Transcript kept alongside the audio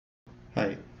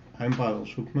Hi, I'm Pavel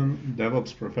Shukman,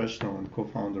 DevOps professional and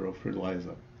co-founder of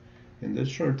Reliza. In this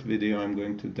short video, I'm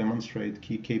going to demonstrate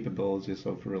key capabilities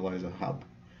of Reliza Hub.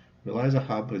 Reliza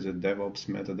Hub is a DevOps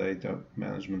metadata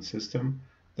management system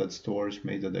that stores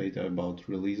metadata about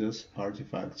releases,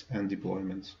 artifacts, and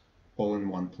deployments, all in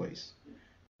one place.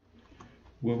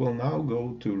 We will now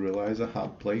go to Reliza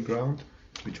Hub Playground,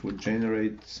 which would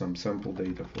generate some sample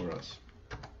data for us.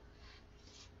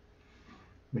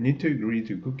 We need to agree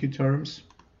to cookie terms,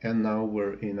 and now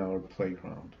we're in our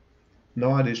playground.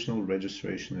 No additional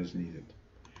registration is needed.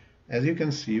 As you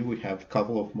can see, we have a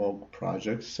couple of mock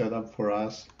projects set up for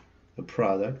us, a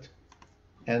product,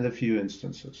 and a few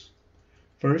instances.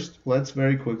 First, let's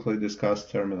very quickly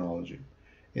discuss terminology.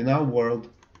 In our world,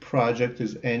 project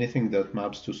is anything that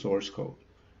maps to source code,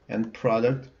 and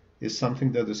product is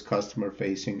something that is customer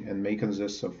facing and may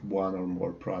consist of one or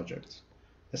more projects.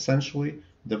 Essentially,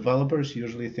 developers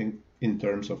usually think in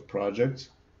terms of projects,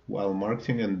 while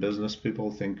marketing and business people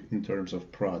think in terms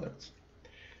of products.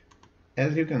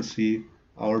 As you can see,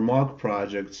 our mock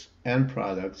projects and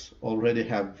products already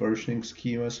have versioning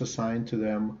schemas assigned to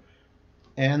them,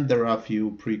 and there are a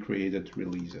few pre-created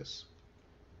releases.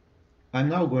 I'm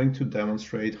now going to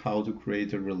demonstrate how to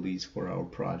create a release for our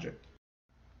project.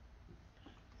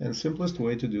 And simplest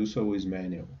way to do so is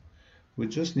manual. We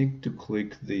just need to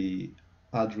click the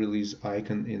Add Release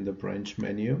icon in the branch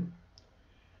menu.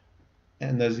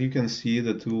 And as you can see,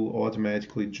 the tool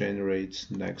automatically generates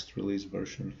next release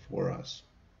version for us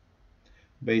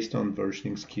based on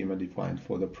versioning schema defined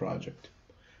for the project.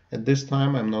 At this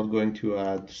time, I'm not going to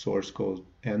add source code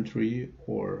entry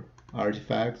or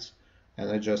artifacts, and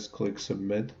I just click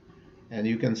Submit, and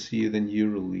you can see the new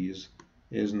release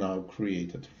is now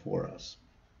created for us.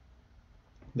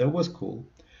 That was cool.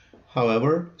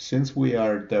 However, since we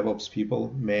are DevOps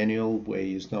people, manual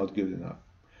way is not good enough.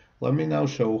 Let me now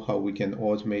show how we can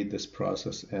automate this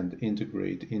process and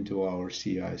integrate into our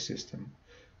CI system.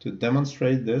 To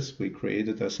demonstrate this, we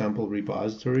created a sample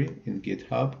repository in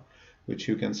GitHub, which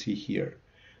you can see here.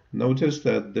 Notice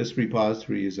that this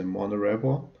repository is a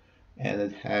monorepo, and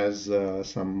it has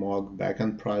some mock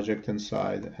backend project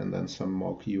inside, and then some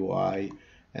mock UI,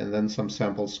 and then some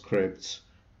sample scripts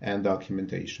and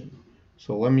documentation.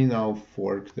 So let me now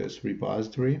fork this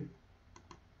repository.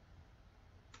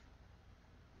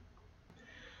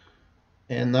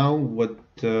 And now what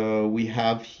we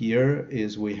have here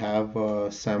is we have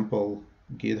a sample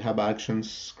GitHub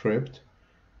Actions script,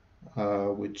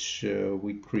 which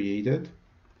we created.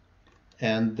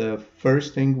 And the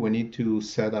first thing, we need to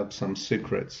set up some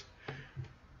secrets,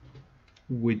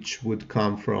 which would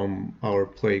come from our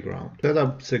playground. Set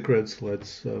up secrets,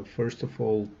 let's first of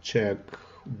all check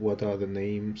what are the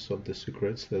names of the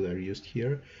secrets that are used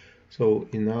here. So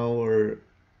in our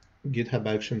GitHub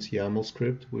Actions YAML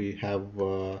script, we have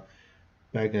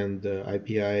backend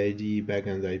API ID,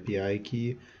 backend API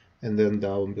key, and then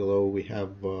down below we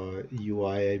have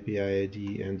UI API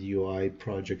ID and UI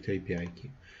project API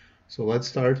key. So let's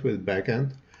start with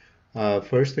backend.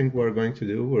 First thing we're going to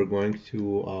do, we're going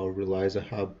to our Reliza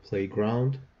Hub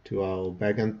Playground, to our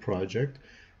backend project,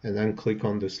 and then click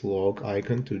on this log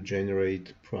icon to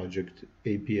generate project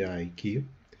API key.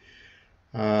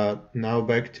 Now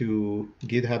back to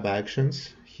GitHub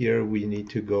Actions. Here we need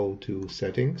to go to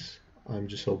Settings. I'm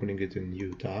just opening it in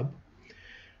New tab.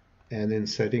 And in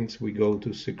Settings we go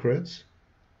to Secrets.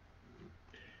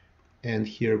 And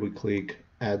here we click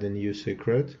Add a new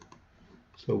secret.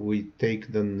 So we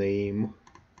take the name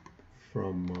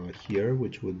from here,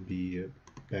 which would be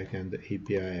backend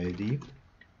API ID.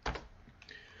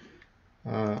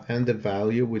 And the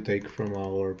value we take from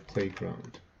our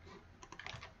playground.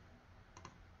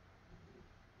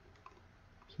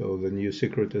 So the new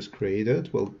secret is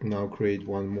created. We'll now create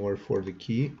one more for the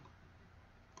key.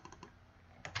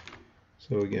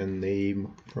 So again,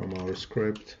 name from our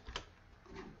script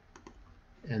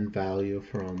and value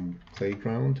from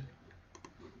playground.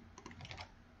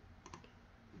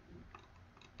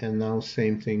 And now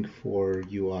same thing for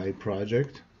UI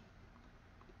project.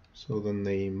 So the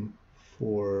name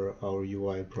for our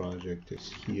UI project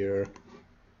is here.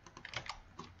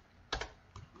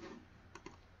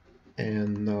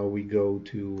 And now we go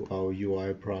to our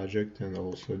UI project and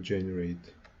also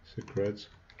generate secrets.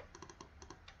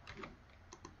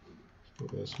 So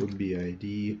this would be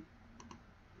ID.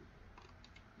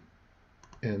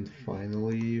 And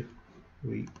finally,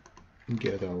 we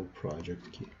get our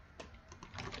project key.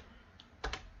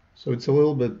 So it's a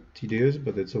little bit tedious,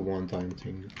 but it's a one-time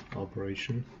thing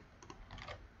operation.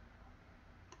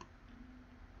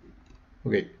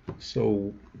 Okay,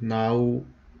 so now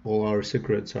all our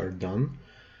secrets are done,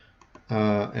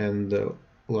 and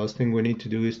last thing we need to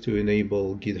do is to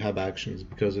enable GitHub Actions.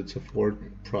 Because it's a Ford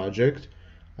project,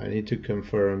 I need to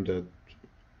confirm that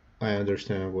I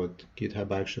understand what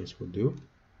GitHub Actions will do.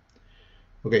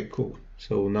 Okay, cool.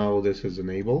 So now this is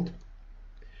enabled.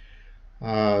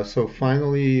 So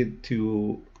finally,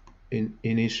 to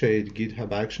initiate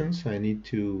GitHub Actions, I need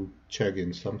to check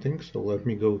in something. So let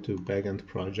me go to backend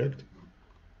project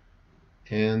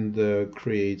and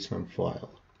create some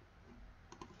file.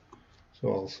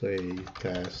 So I'll say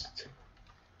test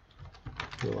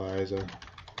Reliza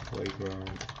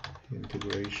playground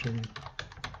integration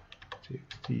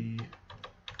txt.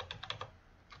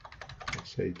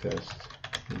 Let's say test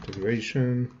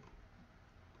integration.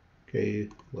 Okay,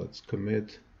 let's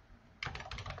commit.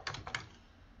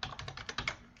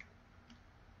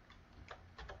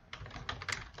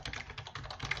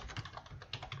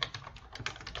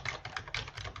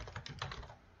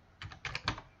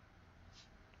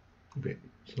 Okay,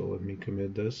 so let me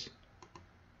commit this.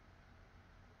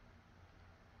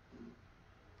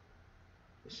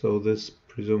 So this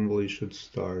presumably should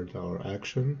start our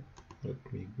action. Let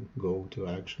me go to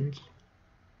actions.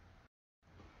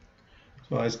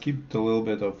 So I skipped a little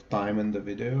bit of time in the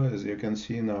video. As you can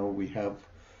see, now we have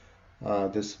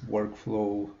this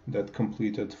workflow that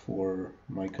completed for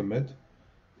my commit.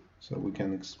 So we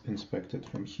can inspect it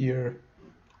from here,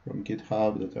 from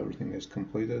GitHub, that everything is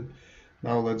completed.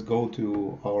 Now let's go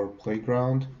to our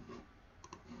playground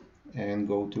and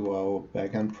go to our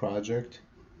backend project,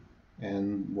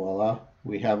 and voila,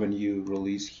 we have a new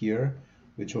release here,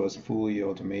 which was fully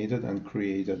automated and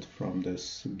created from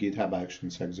this GitHub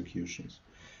Actions executions.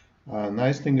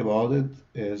 Nice thing about it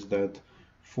is that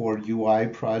for UI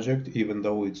project, even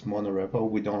though it's monorepo,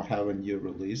 we don't have a new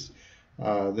release.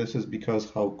 This is because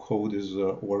how code is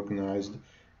organized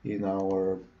in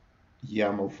our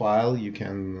YAML file. You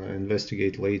can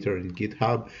investigate later in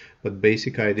GitHub, but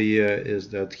basic idea is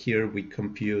that here we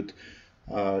compute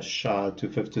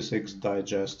SHA-256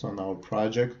 digest on our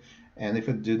project, and if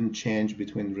it didn't change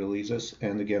between releases,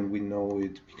 and again we know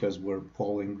it because we're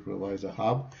polling Reliza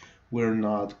Hub, we're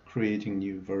not creating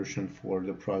new version for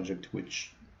the project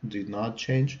which did not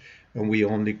change, and we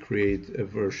only create a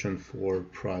version for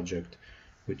project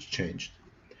which changed.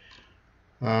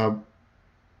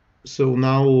 So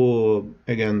now,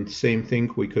 again, same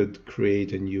thing, we could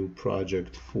create a new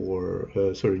project for,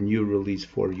 new release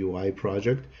for UI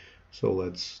project. So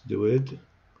let's do it.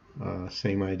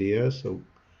 Same idea. So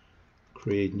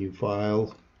create new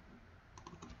file,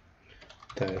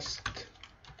 test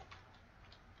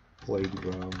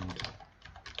playground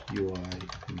UI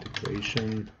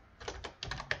integration.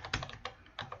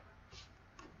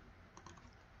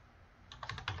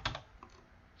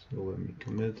 So let me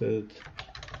commit it.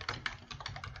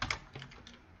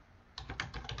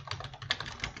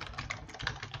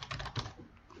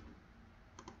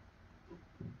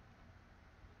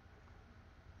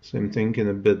 Same thing, in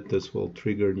a bit this will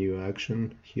trigger new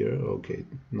action here. Okay,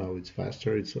 now it's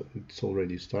faster, it's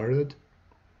already started.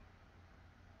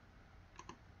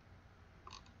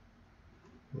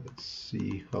 Let's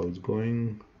see how it's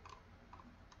going.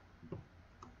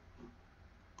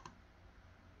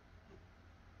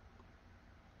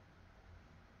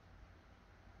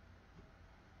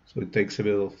 So it takes a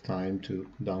bit of time to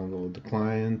download the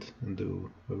client and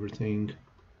do everything.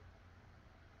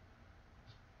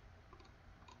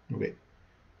 Okay,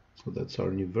 so that's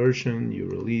our new version, new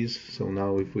release. So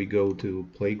now if we go to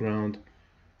playground,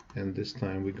 and this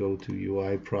time we go to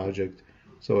UI project,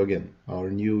 so again, our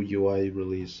new UI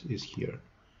release is here.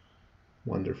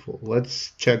 Wonderful.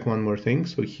 Let's check one more thing.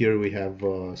 So here we have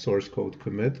source code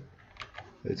commit.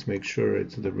 Let's make sure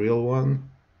it's the real one.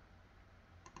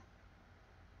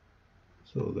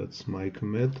 So that's my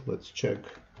commit. Let's check.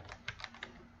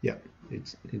 Yeah,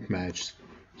 it matched.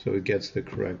 So it gets the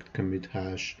correct commit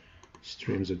hash,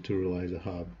 streams it to Reliza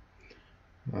Hub.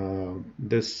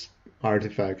 This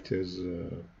artifact is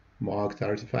mocked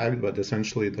artifact, but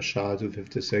essentially the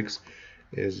SHA-256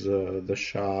 is the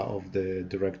SHA of the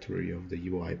directory of the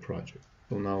UI project.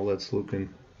 So now let's look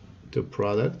into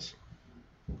products.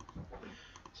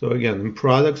 So again, in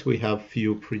products we have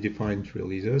few predefined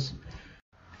releases.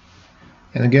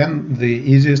 And again, the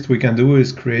easiest we can do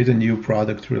is create a new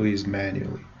product release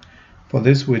manually. For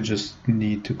this, we just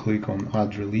need to click on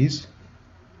Add Release.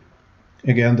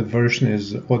 Again, the version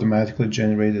is automatically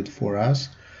generated for us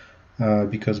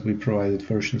because we provided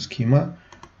version schema.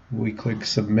 We click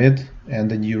Submit, and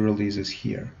the new release is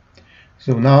here.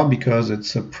 So now, because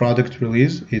it's a product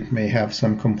release, it may have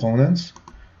some components.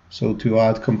 So to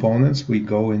add components, we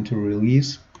go into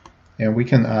Release, and we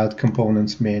can add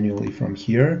components manually from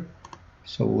here.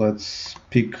 So let's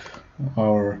pick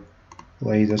our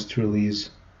latest release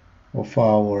of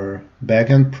our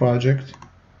backend project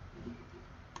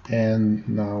and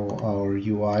now our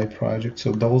UI project.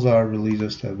 So those are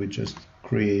releases that we just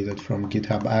created from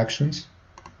GitHub Actions.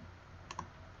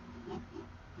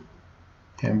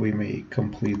 And we may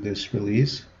complete this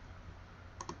release.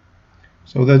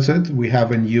 So that's it. We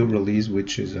have a new release,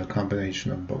 which is a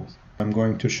combination of both. I'm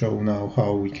going to show now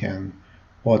how we can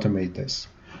automate this.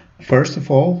 First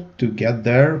of all, to get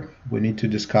there, we need to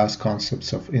discuss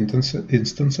concepts of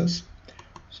instances.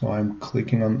 So I'm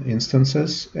clicking on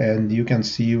instances, and you can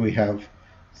see we have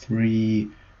 3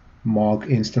 mock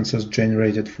instances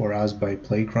generated for us by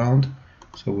Playground.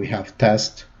 So we have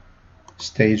test,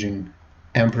 staging,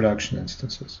 and production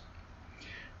instances.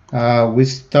 We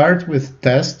start with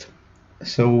test.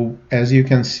 So as you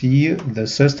can see, the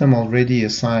system already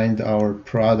assigned our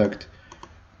product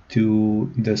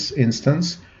to this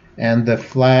instance, and the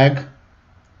flag,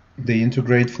 the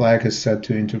integrate flag, is set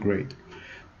to integrate.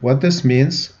 What this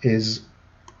means is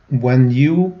when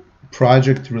new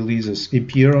project releases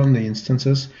appear on the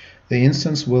instances, the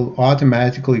instance will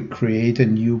automatically create a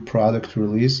new product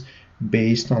release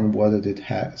based on what it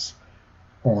has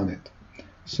on it.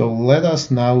 So let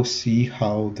us now see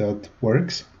how that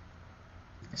works.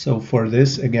 So for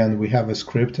this, again, we have a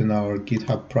script in our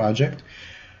GitHub project.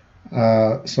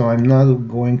 So I'm now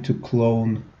going to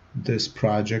clone this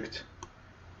project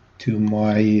to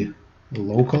my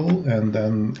local and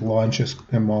then launch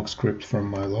a mock script from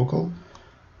my local.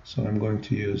 So I'm going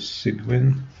to use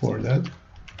Sigwin for that.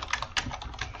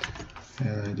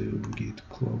 And I do git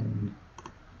clone.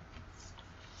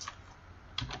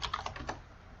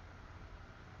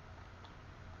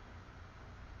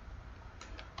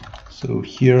 So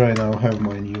here I now have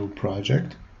my new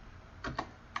project.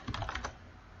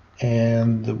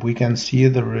 And we can see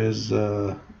there is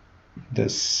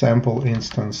this sample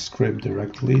instance script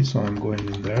directly, so I'm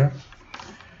going in there,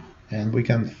 and we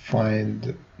can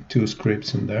find 2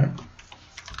 scripts in there.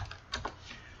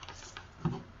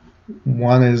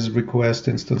 One is request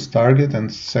instance target,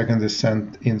 and second is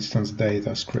send instance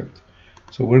data script.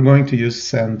 So we're going to use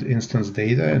send instance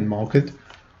data and mock it.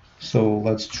 So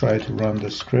let's try to run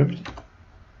the script.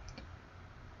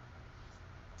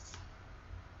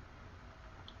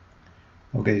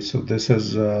 Okay, so this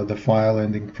is the file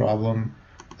ending problem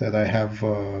that I have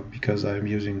because I'm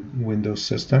using Windows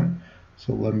system.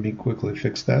 So let me quickly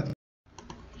fix that.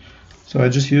 So I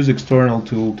just use external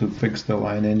tool to fix the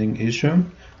line ending issue.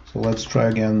 So let's try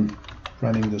again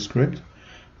running the script.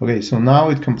 Okay, so now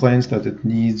it complains that it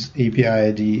needs API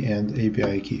ID and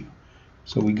API key.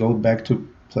 So we go back to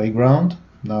Playground.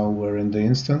 Now we're in the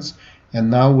instance, and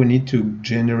now we need to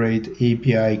generate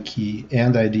API key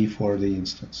and ID for the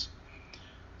instance.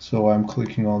 So I'm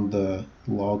clicking on the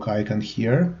log icon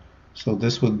here. So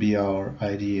this would be our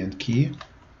ID and key.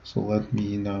 So let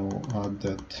me now add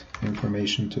that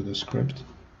information to the script.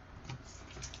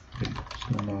 Okay,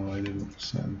 so now I do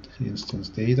send instance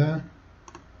data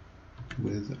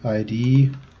with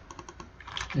ID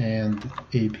and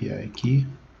API key.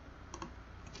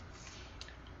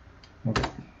 Okay.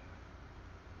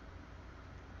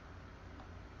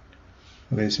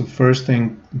 Okay, so first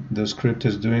thing the script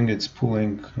is doing, it's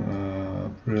pulling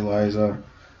Reliza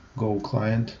Go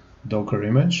client Docker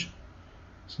image.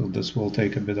 So this will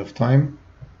take a bit of time.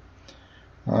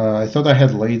 I thought I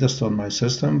had latest on my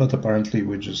system, but apparently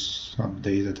we just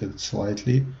updated it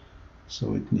slightly.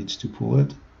 So it needs to pull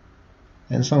it.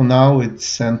 And so now it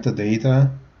sent the data,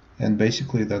 and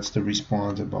basically that's the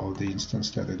response about the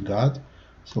instance that it got.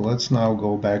 So let's now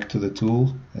go back to the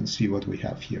tool and see what we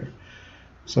have here.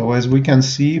 So as we can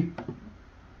see,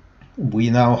 we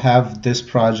now have this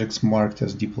project marked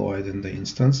as deployed in the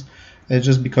instance. It's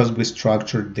just because we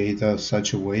structured data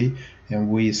such a way and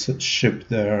we ship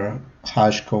the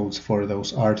hash codes for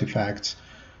those artifacts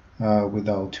with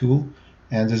our tool.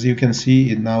 And as you can see,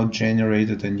 it now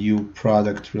generated a new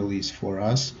product release for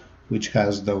us, which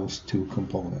has those 2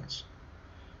 components.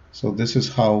 So this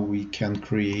is how we can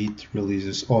create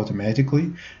releases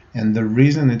automatically. And the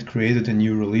reason it created a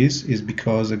new release is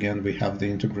because, again, we have the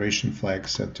integration flag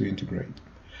set to integrate.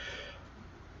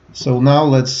 So now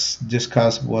let's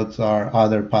discuss what are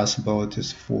other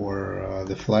possibilities for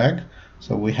the flag.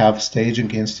 So we have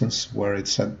staging instance where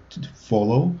it's set to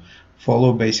follow.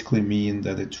 Follow basically means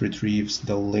that it retrieves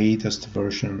the latest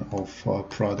version of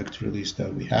product release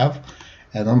that we have.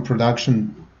 And on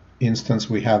production instance,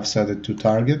 we have set it to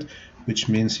target, which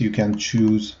means you can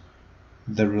choose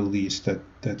the release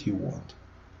that you want.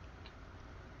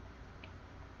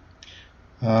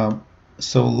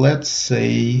 So let's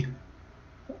say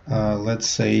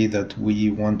that we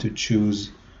want to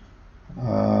choose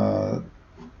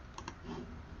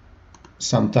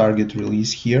some target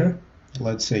release here,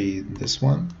 let's say this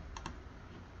one,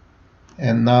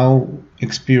 and now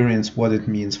experience what it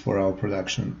means for our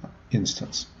production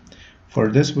instance. For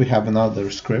this we have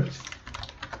another script.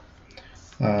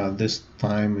 This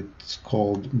time it's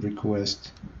called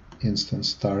request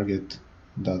instance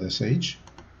target.sh,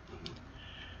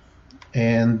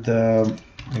 and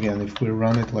again, if we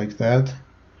run it like that,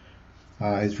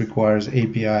 it requires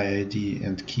API ID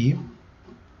and key.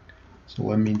 So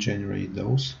let me generate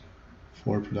those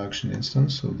for production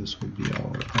instance. So this would be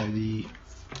our ID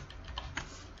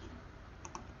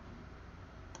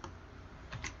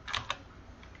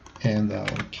and our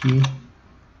key.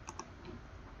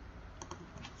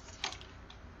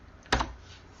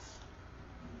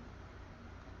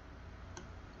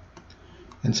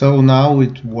 And so now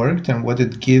it worked, and what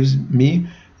it gives me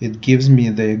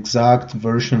the exact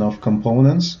version of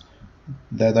components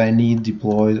that I need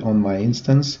deployed on my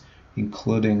instance,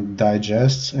 including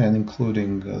digests and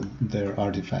including their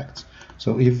artifacts.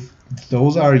 So if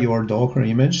those are your Docker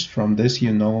images, from this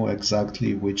you know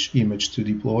exactly which image to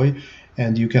deploy,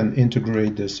 and you can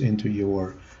integrate this into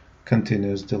your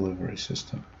continuous delivery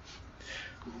system.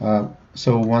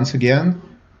 So once again,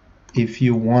 if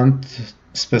you want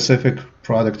specific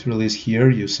product release here,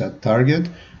 you set target,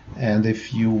 and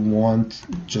if you want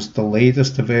just the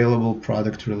latest available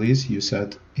product release, you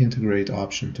set integrate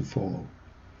option to follow.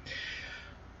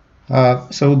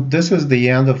 So this is the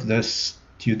end of this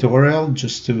tutorial.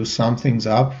 Just to sum things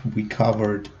up, we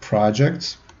covered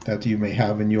projects that you may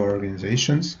have in your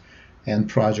organizations and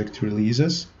project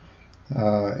releases.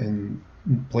 In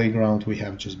Playground we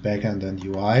have just backend and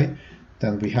UI.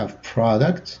 Then we have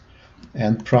products,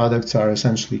 and products are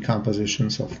essentially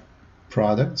compositions of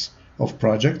projects,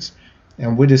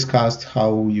 and we discussed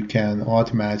how you can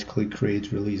automatically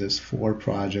create releases for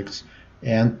projects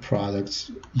and products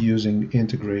using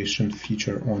integration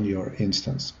feature on your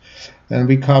instance. Then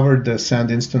we covered the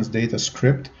send instance data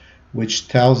script, which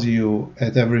tells you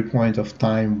at every point of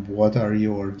time what are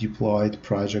your deployed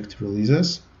project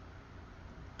releases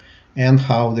and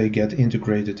how they get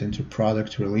integrated into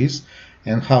product release,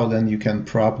 and how then you can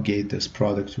propagate this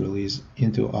product release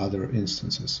into other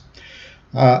instances.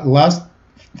 Last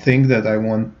thing that I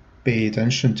want to pay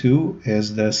attention to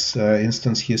is this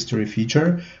instance history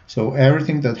feature. So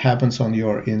everything that happens on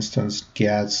your instance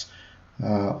gets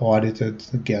audited,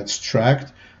 gets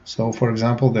tracked. So for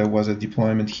example, there was a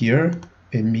deployment here.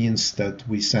 It means that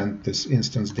we sent this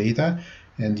instance data,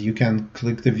 and you can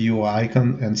click the view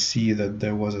icon and see that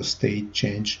there was a state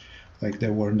change. Like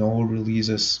there were no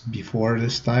releases before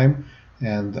this time,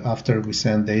 and after we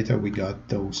sent data, we got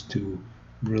those two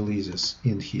releases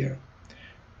in here.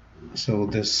 So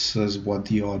this is what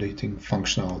the auditing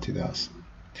functionality does.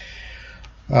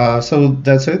 So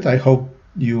that's it. I hope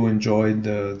you enjoyed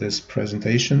this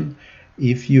presentation.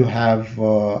 If you have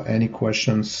any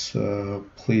questions,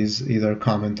 please either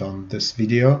comment on this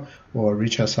video or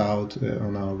reach us out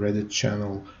on our Reddit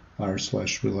channel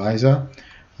r/Reliza.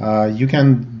 You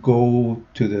can go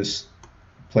to this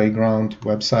Playground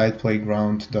website,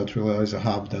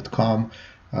 playground.relizahub.com,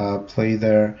 play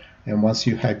there, and once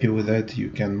you're happy with it, you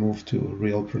can move to a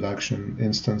real production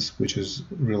instance, which is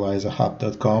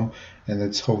relizahub.com, and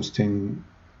it's hosting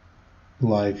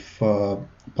live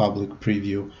public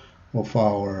preview of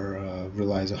our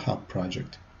Reliza Hub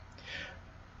project.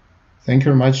 Thank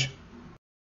you very much.